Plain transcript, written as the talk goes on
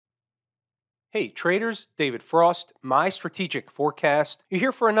Hey traders, David Frost, my strategic forecast. You're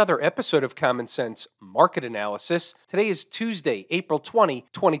here for another episode of Common Sense Market Analysis. Today is Tuesday, April 20,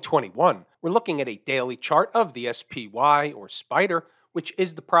 2021. We're looking at a daily chart of the SPY or Spider, which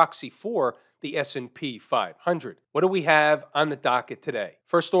is the proxy for the S&P 500. What do we have on the docket today?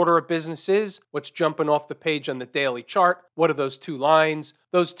 First order of business is what's jumping off the page on the daily chart. What are those two lines?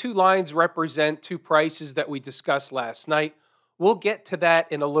 Those two lines represent two prices that we discussed last night. We'll get to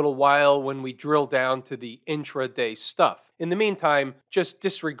that in a little while when we drill down to the intraday stuff. In the meantime, just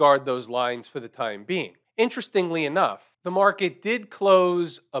disregard those lines for the time being. Interestingly enough, the market did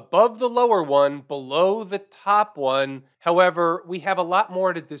close above the lower one, below the top one. However, we have a lot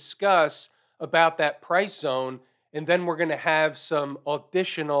more to discuss about that price zone, and then we're going to have some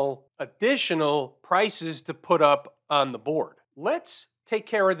additional prices to put up on the board. Let's take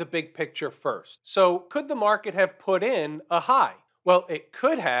care of the big picture first. So could the market have put in a high? Well, it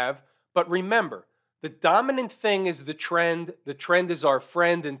could have, but remember, the dominant thing is the trend. The trend is our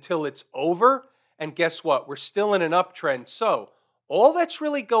friend until it's over. And guess what? We're still in an uptrend. So all that's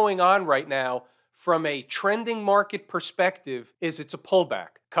really going on right now from a trending market perspective is it's a pullback.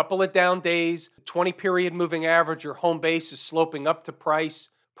 Couple of down days, 20-period moving average or home base is sloping up to price.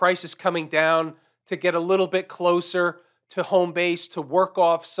 Price is coming down to get a little bit closer to home base to work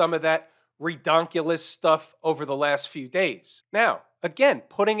off some of that redonkulous stuff over the last few days. Now, again,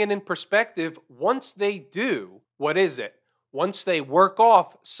 putting it in perspective, once they do, what is it? Once they work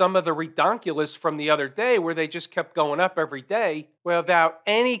off some of the redonkulous from the other day where they just kept going up every day without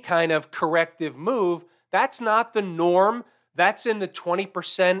any kind of corrective move, that's not the norm. That's in the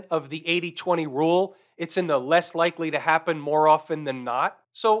 20% of the 80-20 rule. It's in the less likely to happen more often than not.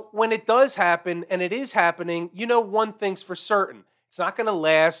 So when it does happen, and it is happening, you know one thing's for certain. It's not going to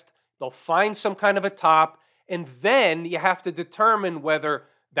last. They'll find some kind of a top, and then you have to determine whether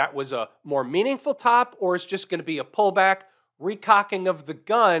that was a more meaningful top or it's just going to be a pullback, recocking of the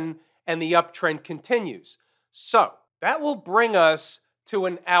gun, and the uptrend continues. So that will bring us to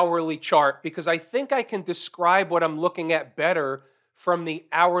an hourly chart because I think I can describe what I'm looking at better from the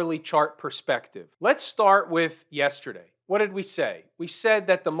hourly chart perspective. Let's start with yesterday. What did we say? We said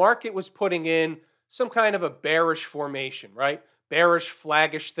that the market was putting in some kind of a bearish formation, right? Bearish,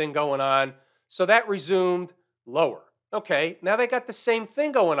 flaggish thing going on. So that resumed lower. Okay, now they got the same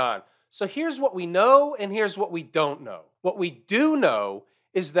thing going on. So here's what we know and here's what we don't know. What we do know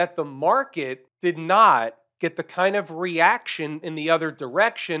is that the market did not get the kind of reaction in the other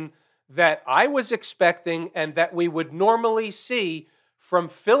direction that I was expecting and that we would normally see from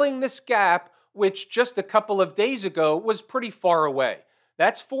filling this gap, which just a couple of days ago was pretty far away.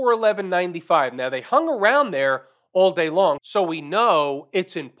 That's 411.95. Now, they hung around there all day long, so we know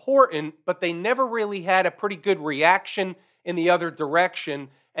it's important, but they never really had a pretty good reaction in the other direction,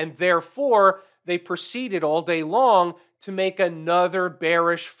 and therefore, they proceeded all day long to make another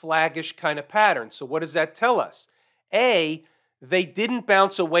bearish, flaggish kind of pattern. So what does that tell us? A, they didn't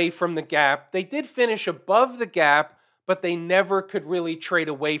bounce away from the gap. They did finish above the gap, but they never could really trade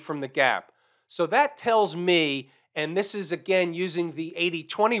away from the gap. So that tells me, and this is again using the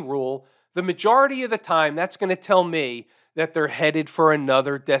 80-20 rule, the majority of the time that's going to tell me that they're headed for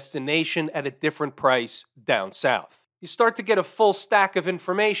another destination at a different price down south. You start to get a full stack of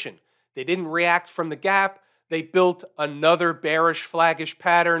information. They didn't react from the gap. They built another bearish, flaggish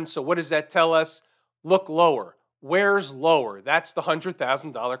pattern. So what does that tell us? Look lower. Where's lower? That's the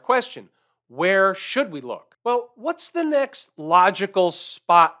 $100,000 question. Where should we look? Well, what's the next logical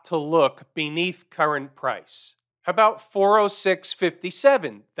spot to look beneath current price? How about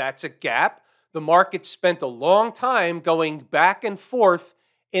 406.57? That's a gap. The market spent a long time going back and forth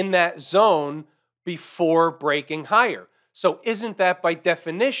in that zone before breaking higher. So isn't that by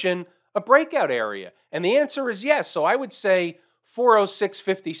definition a breakout area? And the answer is yes. So I would say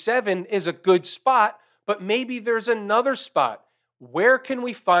 406.57 is a good spot, but maybe there's another spot. Where can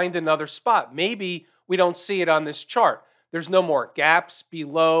we find another spot? Maybe we don't see it on this chart. There's no more gaps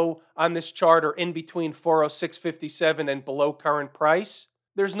below on this chart or in between 406.57 and below current price.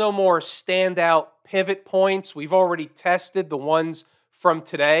 There's no more standout pivot points. We've already tested the ones from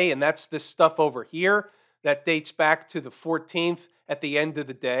today, and that's this stuff over here that dates back to the 14th at the end of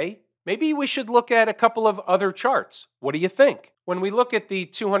the day. Maybe we should look at a couple of other charts. What do you think? When we look at the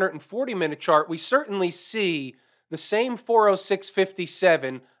 240-minute chart, we certainly see the same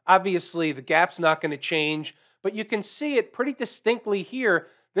 406.57. Obviously, the gap's not going to change, but you can see it pretty distinctly here.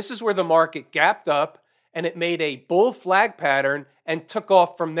 This is where the market gapped up, and it made a bull flag pattern and took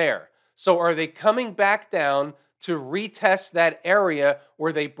off from there. So are they coming back down to retest that area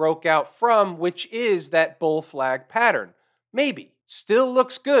where they broke out from, which is that bull flag pattern? Maybe. still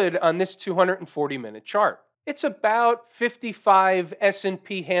looks good on this 240-minute chart. It's about 55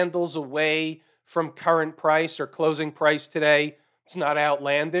 S&P handles away from current price or closing price today. It's not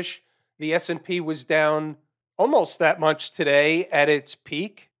outlandish. The S&P was down almost that much today at its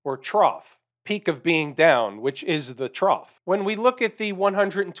peak or trough. Peak of being down, which is the trough. When we look at the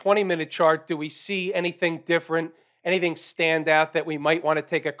 120-minute chart, do we see anything different, anything stand out that we might want to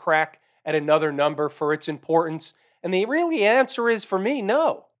take a crack at another number for its importance? And the really answer is, for me,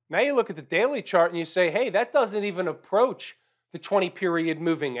 no. Now you look at the daily chart and you say, hey, that doesn't even approach the 20-period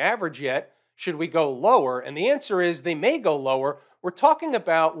moving average yet. Should we go lower? And the answer is they may go lower. We're talking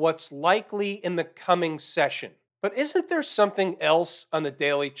about what's likely in the coming session. But isn't there something else on the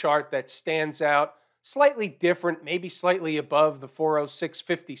daily chart that stands out, slightly different, maybe slightly above the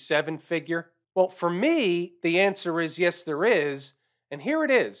 406.57 figure? Well, for me, the answer is yes, there is. And here it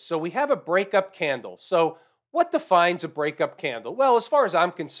is. So we have a breakup candle. So what defines a breakup candle? Well, as far as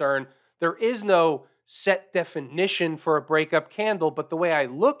I'm concerned, there is no set definition for a breakup candle, but the way I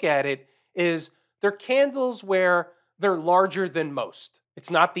look at it is they're candles where they're larger than most.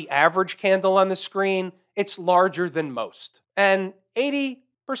 It's not the average candle on the screen, it's larger than most. And 80%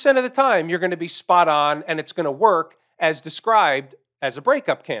 of the time, you're going to be spot on and it's going to work as described as a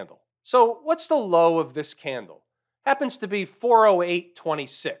breakup candle. So what's the low of this candle? Happens to be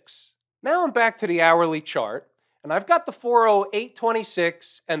 408.26. Now I'm back to the hourly chart, and I've got the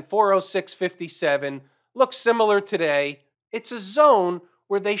 408.26 and 406.57 look similar today. It's a zone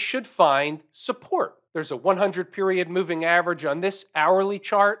where they should find support. There's a 100-period moving average on this hourly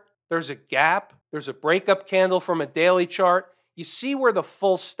chart. There's a gap. There's a breakup candle from a daily chart. You see where the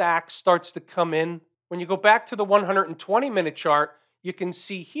full stack starts to come in. When you go back to the 120-minute chart, you can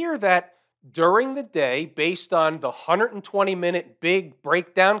see here that during the day, based on the 120-minute big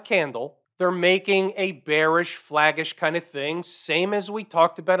breakdown candle, they're making a bearish, flaggish kind of thing, same as we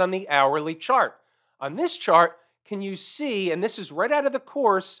talked about on the hourly chart. On this chart, can you see, and this is right out of the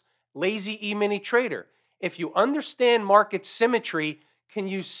course, Lazy E-mini Trader. If you understand market symmetry, can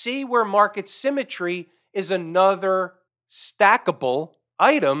you see where market symmetry is another stackable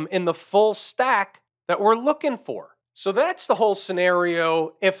item in the full stack that we're looking for? So that's the whole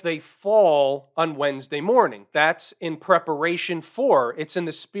scenario if they fall on Wednesday morning. That's in preparation for, it's in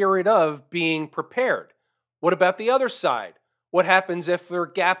the spirit of being prepared. What about the other side? What happens if they're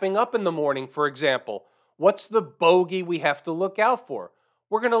gapping up in the morning, for example? What's the bogey we have to look out for?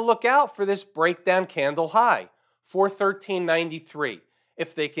 We're going to look out for this breakdown candle high, 413.93.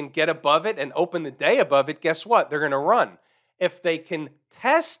 If they can get above it and open the day above it, guess what? They're going to run. If they can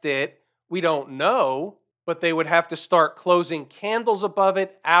test it, we don't know, but they would have to start closing candles above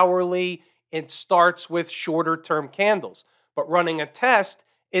it hourly. It starts with shorter term candles. But running a test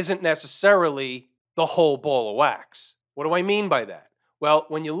isn't necessarily the whole ball of wax. What do I mean by that? Well,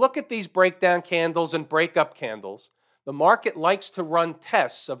 when you look at these breakdown candles and breakup candles, the market likes to run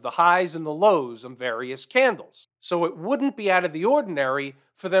tests of the highs and the lows of various candles. So it wouldn't be out of the ordinary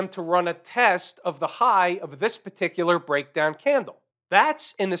for them to run a test of the high of this particular breakdown candle.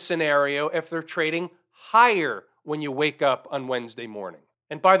 That's in the scenario if they're trading higher when you wake up on Wednesday morning.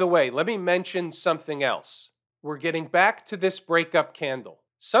 And by the way, let me mention something else. We're getting back to this breakup candle.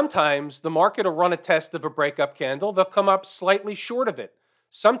 Sometimes the market will run a test of a breakup candle. They'll come up slightly short of it.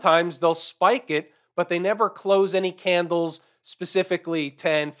 Sometimes they'll spike it, but they never close any candles, specifically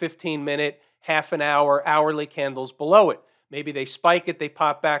 10, 15-minute, half an hour, hourly candles below it. Maybe they spike it, they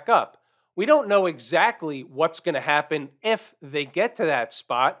pop back up. We don't know exactly what's going to happen if they get to that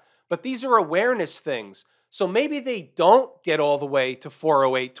spot, but these are awareness things. So maybe they don't get all the way to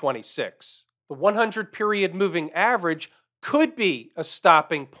 408.26. The 100-period moving average could be a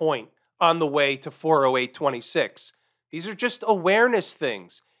stopping point on the way to 408.26. These are just awareness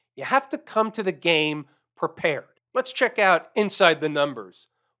things. You have to come to the game prepared. Let's check out inside the numbers.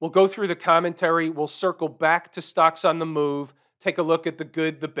 We'll go through the commentary. We'll circle back to stocks on the move, take a look at the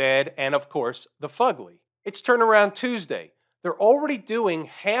good, the bad, and of course, the fugly. It's Turnaround Tuesday. They're already doing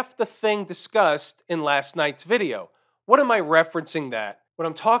half the thing discussed in last night's video. What am I referencing that? What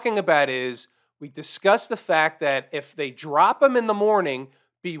I'm talking about is we discussed the fact that if they drop them in the morning,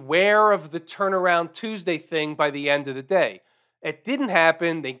 beware of the Turnaround Tuesday thing by the end of the day. It didn't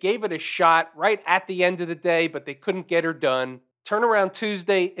happen. They gave it a shot right at the end of the day, but they couldn't get her done. Turnaround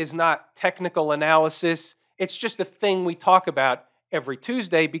Tuesday is not technical analysis. It's just a thing we talk about every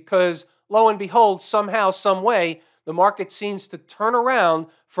Tuesday because, lo and behold, somehow, some way, the market seems to turn around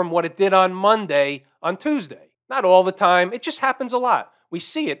from what it did on Monday on Tuesday. Not all the time. It just happens a lot. We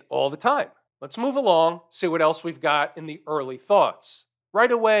see it all the time. Let's move along, see what else we've got in the early thoughts.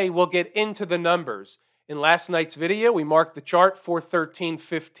 Right away, we'll get into the numbers. In last night's video, we marked the chart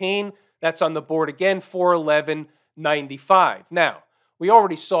 413.15. That's on the board again, 411.95. Now, we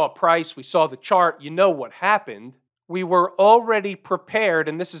already saw a price. We saw the chart. You know what happened. We were already prepared,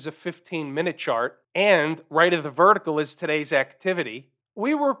 and this is a 15-minute chart, and right of the vertical is today's activity.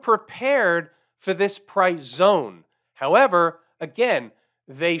 We were prepared for this price zone. However, again,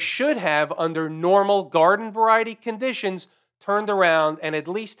 they should have, under normal garden variety conditions, turned around and at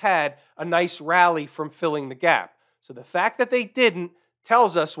least had a nice rally from filling the gap. So the fact that they didn't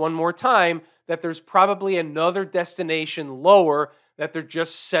tells us one more time that there's probably another destination lower that they're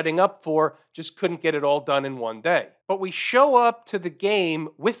just setting up for, just couldn't get it all done in one day. But we show up to the game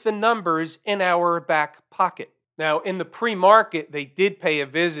with the numbers in our back pocket. Now, in the pre-market, they did pay a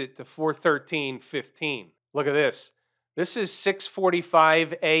visit to 413.15. Look at this. This is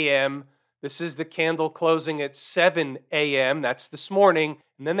 6:45 a.m. This is the candle closing at 7 a.m. That's this morning.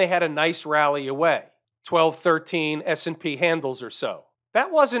 And then they had a nice rally away. 1213 S&P handles or so.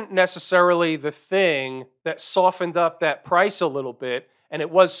 That wasn't necessarily the thing that softened up that price a little bit, and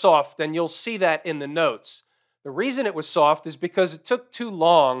it was soft, and you'll see that in the notes. The reason it was soft is because it took too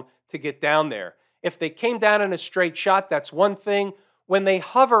long to get down there. If they came down in a straight shot, that's one thing. When they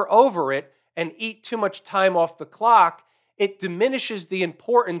hover over it and eat too much time off the clock, it diminishes the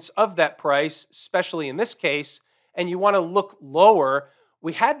importance of that price, especially in this case, and you want to look lower.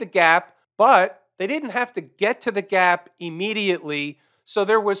 We had the gap, but they didn't have to get to the gap immediately, so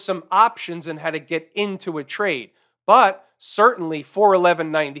there was some options on how to get into a trade. But certainly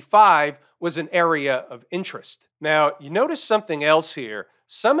 411.95 was an area of interest. Now, you notice something else here.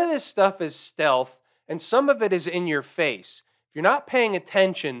 Some of this stuff is stealth, and some of it is in your face. If you're not paying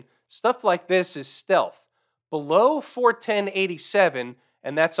attention, stuff like this is stealth. Below 410.87,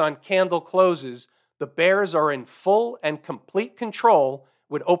 and that's on candle closes, the bears are in full and complete control,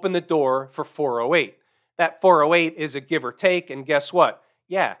 would open the door for 408. That 408 is a give or take, and guess what?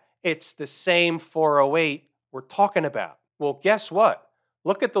 Yeah, it's the same 408 we're talking about. Well, guess what?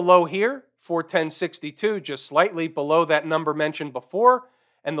 Look at the low here, 410.62, just slightly below that number mentioned before,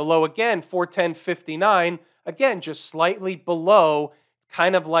 and the low again, 410.59, again, just slightly below,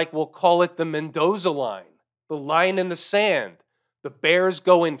 kind of like we'll call it the Mendoza line, the line in the sand. The bears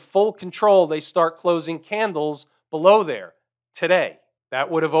go in full control. They start closing candles below there today. That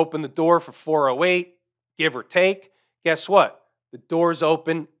would have opened the door for 408, give or take. Guess what? The door is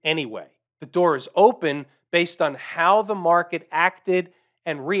open anyway. The door is open based on how the market acted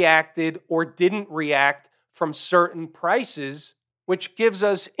and reacted or didn't react from certain prices, which gives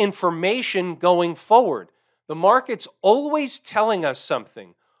us information going forward. The market's always telling us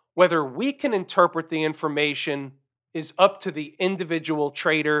something. Whether we can interpret the information is up to the individual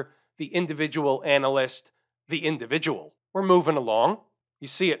trader, the individual analyst, the individual. We're moving along. You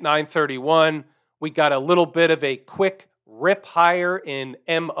see at 9:31, we got a little bit of a quick rip higher in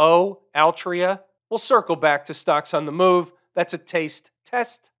MO, Altria. We'll circle back to stocks on the move. That's a taste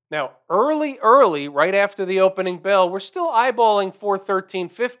test. Now, early, right after the opening bell, we're still eyeballing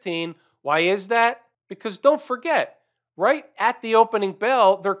 413.15. Why is that? Because don't forget, right at the opening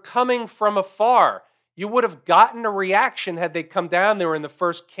bell, they're coming from afar. You would have gotten a reaction had they come down there in the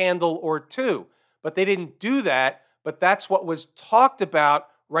first candle or two, but they didn't do that. But that's what was talked about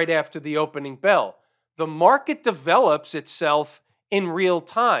right after the opening bell. The market develops itself in real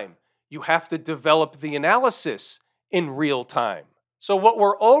time. You have to develop the analysis in real time. So what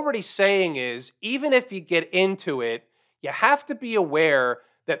we're already saying is, even if you get into it, you have to be aware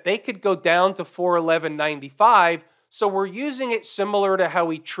that they could go down to 411.95. So we're using it similar to how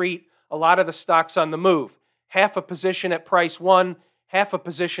we treat a lot of the stocks on the move. Half a position at price 1, half a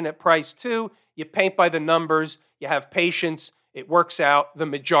position at price 2. You paint by the numbers, you have patience, it works out the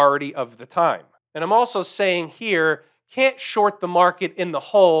majority of the time. And I'm also saying here, can't short the market in the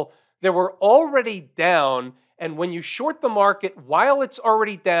hole. They were already down, and when you short the market while it's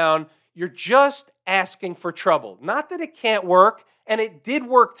already down, you're just asking for trouble. Not that it can't work, and it did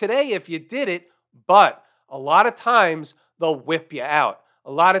work today if you did it, but a lot of times they'll whip you out.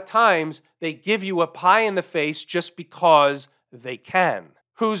 A lot of times they give you a pie in the face just because they can.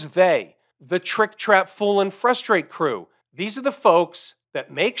 Who's they? The trick, trap, fool, and frustrate crew. These are the folks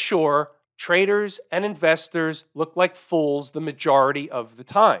that make sure traders and investors look like fools the majority of the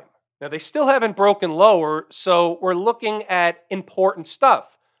time. Now, they still haven't broken lower, so we're looking at important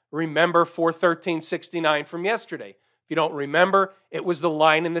stuff. Remember 413.69 from yesterday. If you don't remember, it was the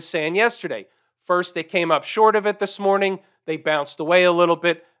line in the sand yesterday. First, they came up short of it this morning. They bounced away a little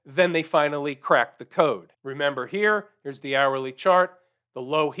bit. Then they finally cracked the code. Remember here's the hourly chart. The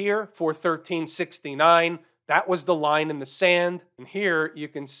low here, 413.69. That was the line in the sand. And here you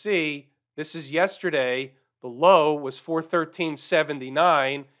can see This is yesterday. The low was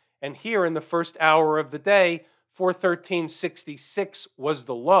 413.79, and here in the first hour of the day, 413.66 was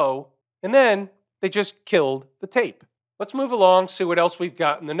the low, and then they just killed the tape. Let's move along, see what else we've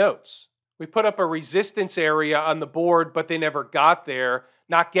got in the notes. We put up a resistance area on the board, but they never got there.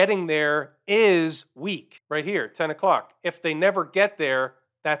 Not getting there is weak. Right here, 10 o'clock. If they never get there,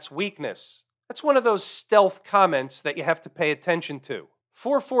 that's weakness. That's one of those stealth comments that you have to pay attention to.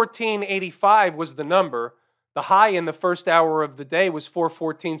 414.85 was the number. The high in the first hour of the day was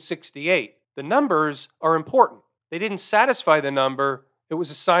 414.68. The numbers are important. They didn't satisfy the number. It was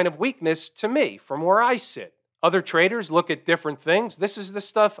a sign of weakness to me from where I sit. Other traders look at different things. This is the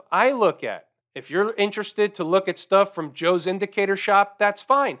stuff I look at. If you're interested to look at stuff from Joe's Indicator Shop, that's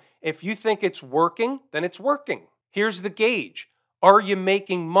fine. If you think it's working, then it's working. Here's the gauge. Are you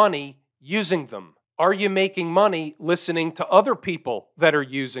making money using them? Are you making money listening to other people that are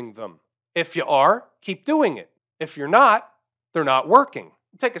using them? If you are, keep doing it. If you're not, they're not working.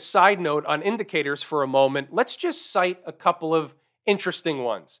 Take a side note on indicators for a moment. Let's just cite a couple of interesting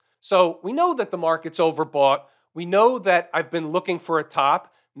ones. So we know that the market's overbought. We know that I've been looking for a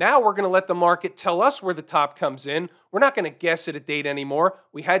top. Now we're going to let the market tell us where the top comes in. We're not going to guess at a date anymore.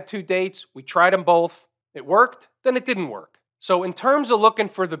 We had 2 dates. We tried them both. It worked, then it didn't work. So in terms of looking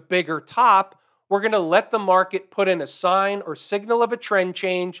for the bigger top, we're going to let the market put in a sign or signal of a trend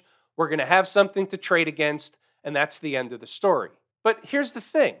change. We're going to have something to trade against, and that's the end of the story. But here's the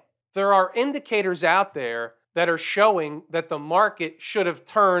thing. There are indicators out there that are showing that the market should have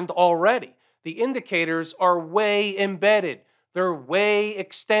turned already. The indicators are way embedded. They're way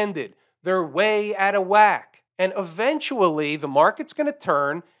extended. They're way out of whack. And eventually, the market's going to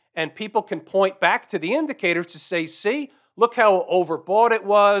turn, and people can point back to the indicators to say, see, look how overbought it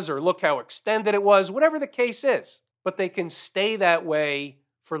was, or look how extended it was, whatever the case is. But they can stay that way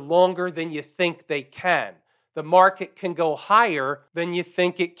for longer than you think they can. The market can go higher than you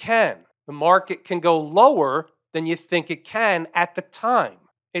think it can. The market can go lower than you think it can at the time.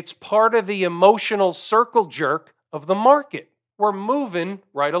 It's part of the emotional circle jerk of the market. We're moving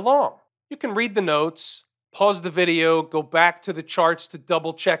right along. You can read the notes, pause the video, go back to the charts to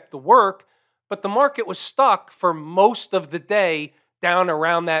double check the work, but the market was stuck for most of the day down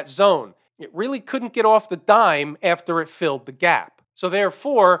around that zone. It really couldn't get off the dime after it filled the gap. So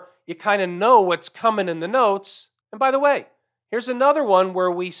therefore, you kind of know what's coming in the notes. And by the way, here's another one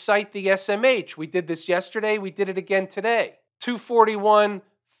where we cite the SMH. We did this yesterday. We did it again today.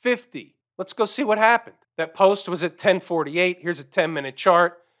 241.50. Let's go see what happened. That post was at 10:48. Here's a 10-minute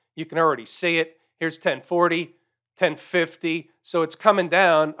chart. You can already see it. Here's 10:40, 10:50. So it's coming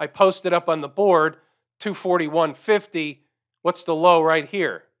down. I posted up on the board 241.50. What's the low right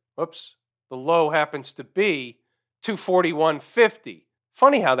here? Whoops. The low happens to be 241.50.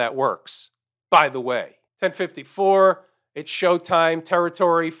 Funny how that works, by the way. 10:54, it's showtime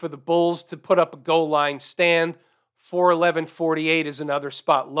territory for the bulls to put up a goal line stand. 411.48 is another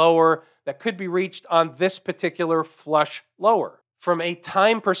spot lower that could be reached on this particular flush lower. From a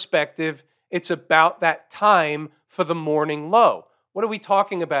time perspective, it's about that time for the morning low. What are we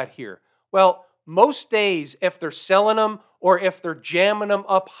talking about here? Well, most days, if they're selling them or if they're jamming them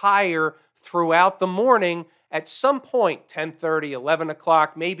up higher throughout the morning, at some point, 10:30, 11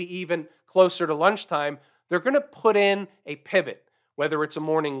 o'clock, maybe even closer to lunchtime, they're going to put in a pivot, whether it's a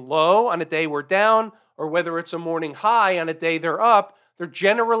morning low on a day we're down or whether it's a morning high on a day they're up. They're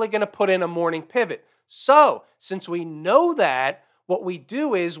generally going to put in a morning pivot. So, since we know that, what we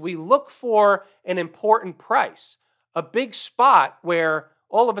do is we look for an important price, a big spot where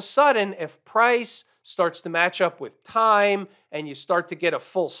all of a sudden, if price starts to match up with time and you start to get a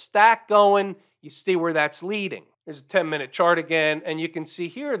full stack going, you see where that's leading. Here's a 10-minute chart again, and you can see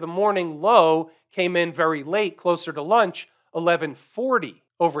here the morning low came in very late, closer to lunch, 11:40.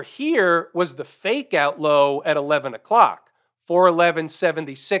 Over here was the fake out low at 11 o'clock.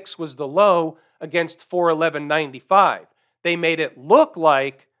 411.76 was the low against 411.95. They made it look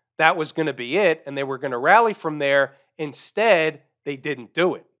like that was going to be it, and they were going to rally from there. Instead, they didn't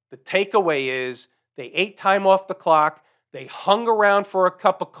do it. The takeaway is they ate time off the clock. They hung around for a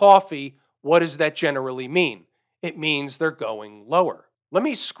cup of coffee. What does that generally mean? It means they're going lower. Let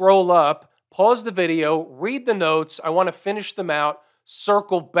me scroll up, pause the video, read the notes. I want to finish them out,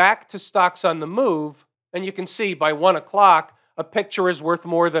 circle back to stocks on the move, and you can see by 1 o'clock, a picture is worth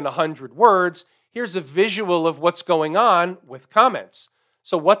more than 100 words. Here's a visual of what's going on with comments.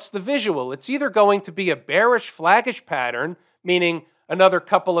 So what's the visual? It's either going to be a bearish flaggish pattern, meaning another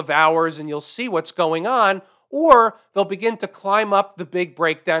couple of hours and you'll see what's going on, or they'll begin to climb up the big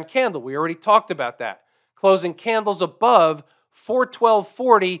breakdown candle. We already talked about that. Closing candles above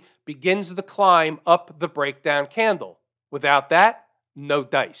 412.40 begins the climb up the breakdown candle. Without that, no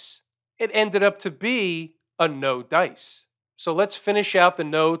dice. It ended up to be a no dice. So let's finish out the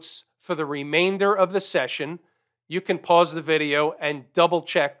notes for the remainder of the session. You can pause the video and double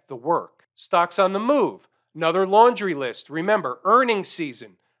check the work. Stocks on the move. Another laundry list. Remember, earnings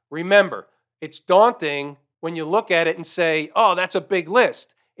season. Remember, it's daunting when you look at it and say, oh, that's a big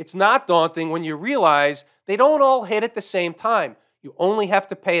list. It's not daunting when you realize they don't all hit at the same time. You only have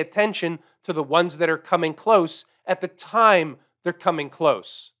to pay attention to the ones that are coming close at the time they're coming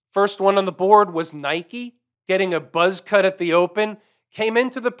close. First one on the board was Nike, getting a buzz cut at the open, came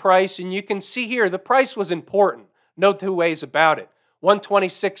into the price, and you can see here the price was important. No two ways about it.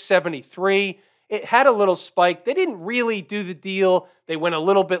 126.73. It had a little spike. They didn't really do the deal. They went a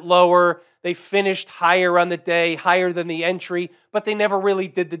little bit lower. They finished higher on the day, higher than the entry, but they never really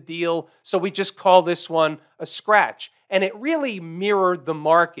did the deal. So we just call this one a scratch. And it really mirrored the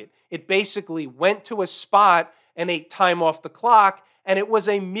market. It basically went to a spot and ate time off the clock, and it was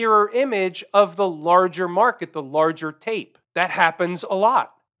a mirror image of the larger market, the larger tape. That happens a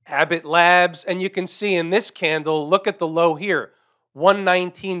lot. Abbott Labs, and you can see in this candle, look at the low here,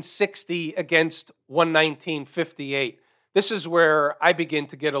 119.60 against 119.58. This is where I begin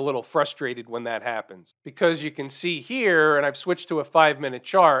to get a little frustrated when that happens, because you can see here, and I've switched to a 5-minute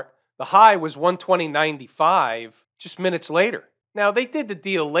chart, the high was 120.95 just minutes later. Now, they did the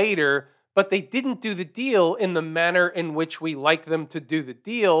deal later, but they didn't do the deal in the manner in which we like them to do the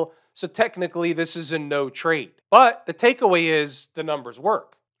deal, so technically this is a no trade. But the takeaway is the numbers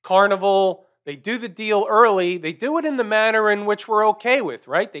work. Carnival, they do the deal early. They do it in the manner in which we're okay with,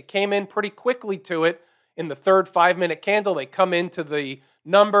 right? They came in pretty quickly to it. In the third 5-minute candle, they come into the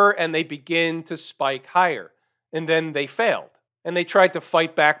number and they begin to spike higher. And then they failed. And they tried to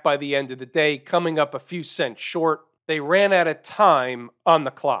fight back by the end of the day, coming up a few cents short. They ran out of time on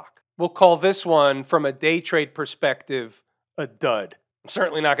the clock. We'll call this one, from a day trade perspective, a dud. I'm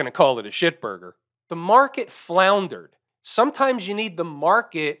certainly not going to call it a shitburger. The market floundered. Sometimes you need the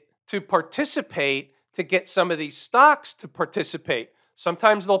market to participate to get some of these stocks to participate.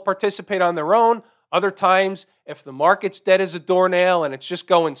 Sometimes they'll participate on their own. Other times, if the market's dead as a doornail and it's just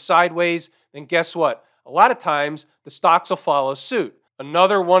going sideways, then guess what? A lot of times, the stocks will follow suit.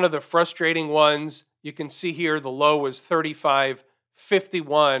 Another one of the frustrating ones, you can see here the low was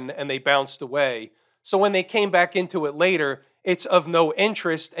 35.51 and they bounced away. So when they came back into it later, it's of no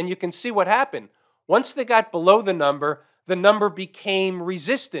interest, and you can see what happened. Once they got below the number became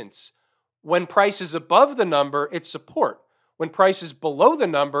resistance. When price is above the number, it's support. When price is below the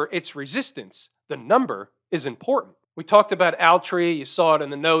number, it's resistance. The number is important. We talked about Altria. You saw it in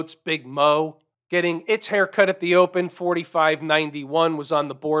the notes. Big Mo getting its haircut at the open. 45.91 was on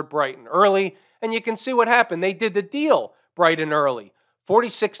the board bright and early. And you can see what happened. They did the deal bright and early.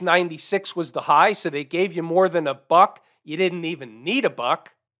 46.96 was the high, so they gave you more than $1. You didn't even need $1.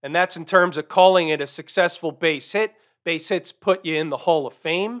 And that's in terms of calling it a successful base hit. Base hits put you in the Hall of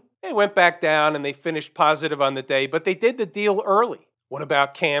Fame. They went back down and they finished positive on the day, but they did the deal early. What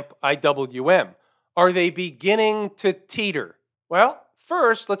about Camp IWM? Are they beginning to teeter? Well,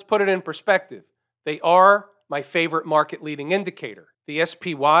 first, let's put it in perspective. They are my favorite market leading indicator. The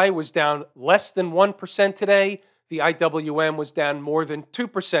SPY was down less than 1% today. The IWM was down more than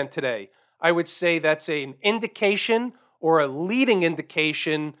 2% today. I would say that's an indication or a leading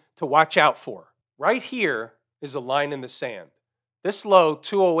indication to watch out for. Right here is a line in the sand. This low,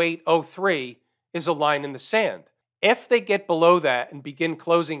 208.03, is a line in the sand. If they get below that and begin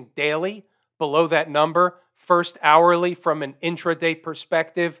closing daily below that number, first hourly from an intraday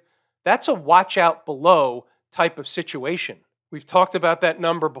perspective, that's a watch out below type of situation. We've talked about that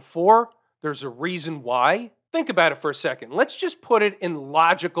number before. There's a reason why. Think about it for a second. Let's just put it in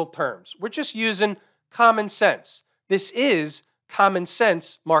logical terms. We're just using common sense. This is common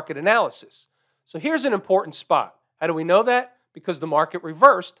sense market analysis. So here's an important spot. How do we know that? Because the market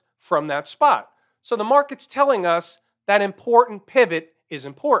reversed from that spot. So the market's telling us that important pivot is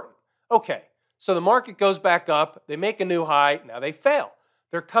important. Okay, so the market goes back up, they make a new high, now they fail.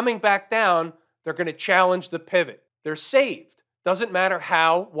 They're coming back down, they're going to challenge the pivot. They're saved. Doesn't matter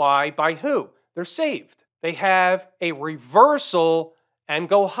how, why, by who. They're saved. They have a reversal and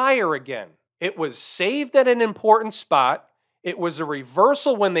go higher again. It was saved at an important spot. It was a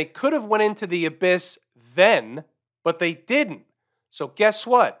reversal when they could have went into the abyss then, but they didn't. So guess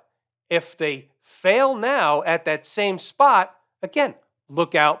what? If they fail now at that same spot, again,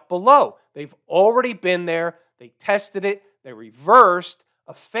 look out below. They've already been there. They tested it. They reversed.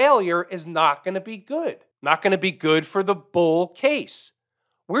 A failure is not going to be good. Not going to be good for the bull case.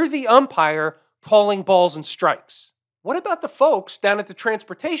 We're the umpire calling balls and strikes. What about the folks down at the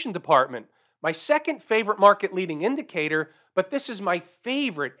transportation department? My second favorite market leading indicator, but this is my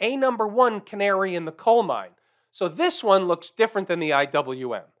favorite, a number one canary in the coal mine. So this one looks different than the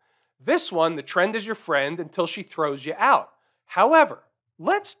IWM. This one, the trend is your friend until she throws you out. However,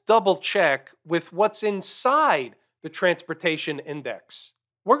 let's double check with what's inside the transportation index.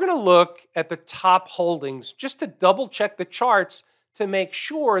 We're going to look at the top holdings just to double check the charts to make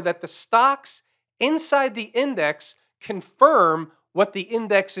sure that the stocks inside the index confirm what the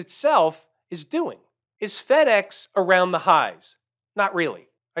index itself is doing. Is FedEx around the highs? Not really.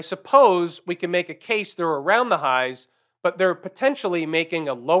 I suppose we can make a case they're around the highs, but they're potentially making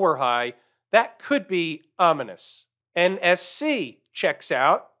a lower high. That could be ominous. NSC checks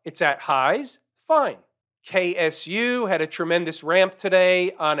out. It's at highs. Fine. KSU had a tremendous ramp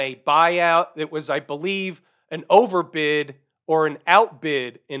today on a buyout that was, I believe, an overbid or an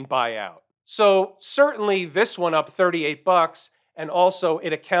outbid in buyout. So certainly this one up $38, and also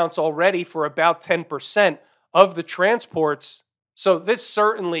it accounts already for about 10% of the transports. So this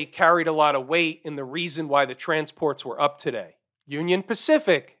certainly carried a lot of weight in the reason why the transports were up today. Union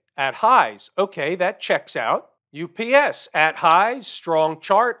Pacific at highs. Okay, that checks out. UPS at highs, strong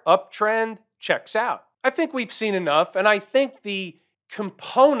chart, uptrend, checks out. I think we've seen enough, and I think the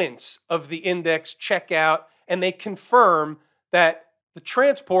components of the index check out, and they confirm that the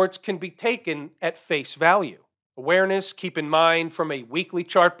transports can be taken at face value. Awareness, keep in mind from a weekly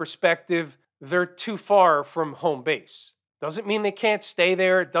chart perspective, they're too far from home base. Doesn't mean they can't stay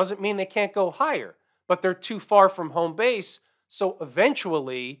there. It doesn't mean they can't go higher, but they're too far from home base, so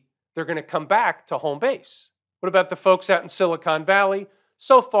eventually they're going to come back to home base. What about the folks out in Silicon Valley?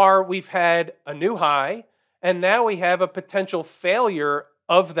 So far, we've had a new high, and now we have a potential failure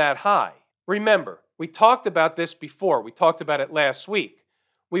of that high. Remember, we talked about this before. We talked about it last week.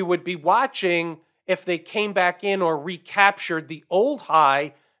 We would be watching if they came back in or recaptured the old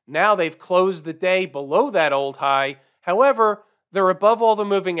high. Now they've closed the day below that old high. However, they're above all the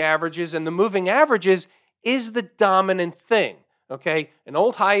moving averages, and the moving averages is the dominant thing. Okay? An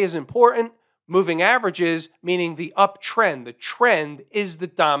old high is important. Moving averages, meaning the uptrend, the trend is the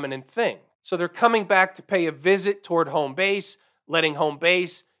dominant thing. So they're coming back to pay a visit toward home base, letting home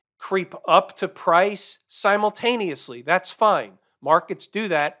base creep up to price simultaneously. That's fine. Markets do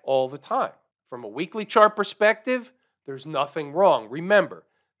that all the time. From a weekly chart perspective, there's nothing wrong. Remember,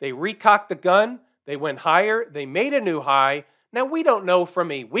 they recocked the gun, they went higher, they made a new high. Now, we don't know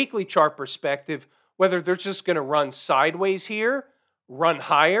from a weekly chart perspective whether they're just going to run sideways here, run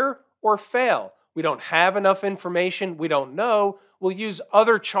higher, or fail. We don't have enough information. We don't know. We'll use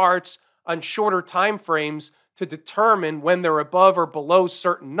other charts on shorter time frames to determine when they're above or below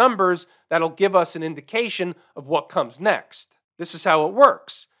certain numbers. That'll give us an indication of what comes next. This is how it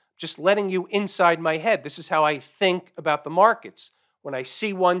works. Just letting you inside my head. This is how I think about the markets. When I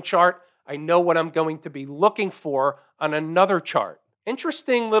see one chart, I know what I'm going to be looking for on another chart.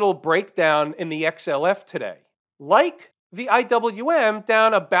 Interesting little breakdown in the XLF today. Like the IWM,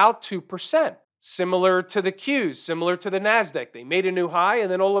 down about 2%. Similar to the Qs, similar to the NASDAQ. They made a new high,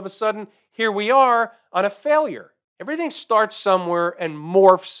 and then all of a sudden, here we are on a failure. Everything starts somewhere and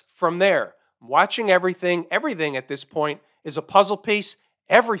morphs from there. I'm watching everything. Everything at this point is a puzzle piece.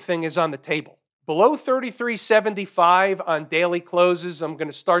 Everything is on the table. Below 33.75 on daily closes, I'm going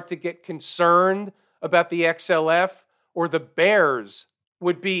to start to get concerned about the XLF, or the bears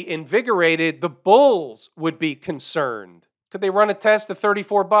would be invigorated, the bulls would be concerned. Could they run a test at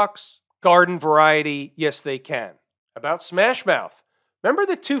 $34? Garden variety, yes they can. About Smashmouth. Remember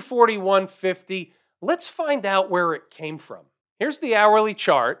the 241.50? Let's find out where it came from. Here's the hourly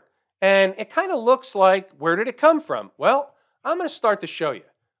chart, and it kind of looks like, where did it come from? Well, I'm going to start to show you.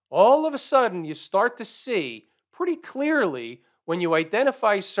 All of a sudden, you start to see pretty clearly when you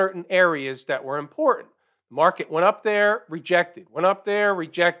identify certain areas that were important. The market went up there, rejected. Went up there,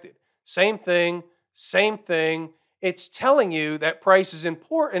 rejected. Same thing, same thing. It's telling you that price is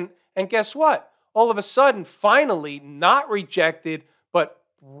important, and guess what? All of a sudden, finally, not rejected, but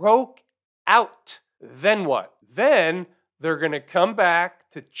broke out. Then what? Then they're going to come back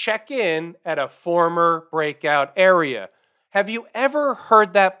to check in at a former breakout area. Have you ever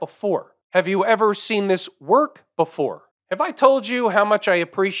heard that before? Have you ever seen this work before? Have I told you how much I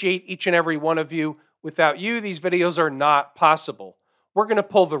appreciate each and every one of you? Without you, these videos are not possible. We're going to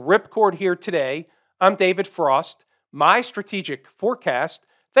pull the ripcord here today. I'm David Frost, my strategic forecast.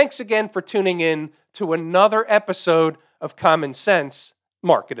 Thanks again for tuning in to another episode of Common Sense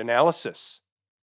Market Analysis.